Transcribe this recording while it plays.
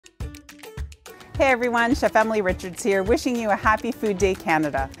Hey everyone, Chef Emily Richards here, wishing you a happy Food Day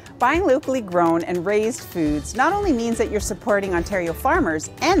Canada. Buying locally grown and raised foods not only means that you're supporting Ontario farmers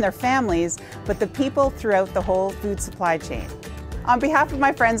and their families, but the people throughout the whole food supply chain. On behalf of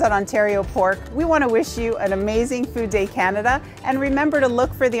my friends at Ontario Pork, we want to wish you an amazing Food Day Canada, and remember to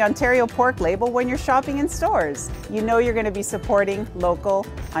look for the Ontario Pork label when you're shopping in stores. You know you're going to be supporting local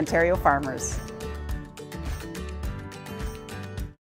Ontario farmers.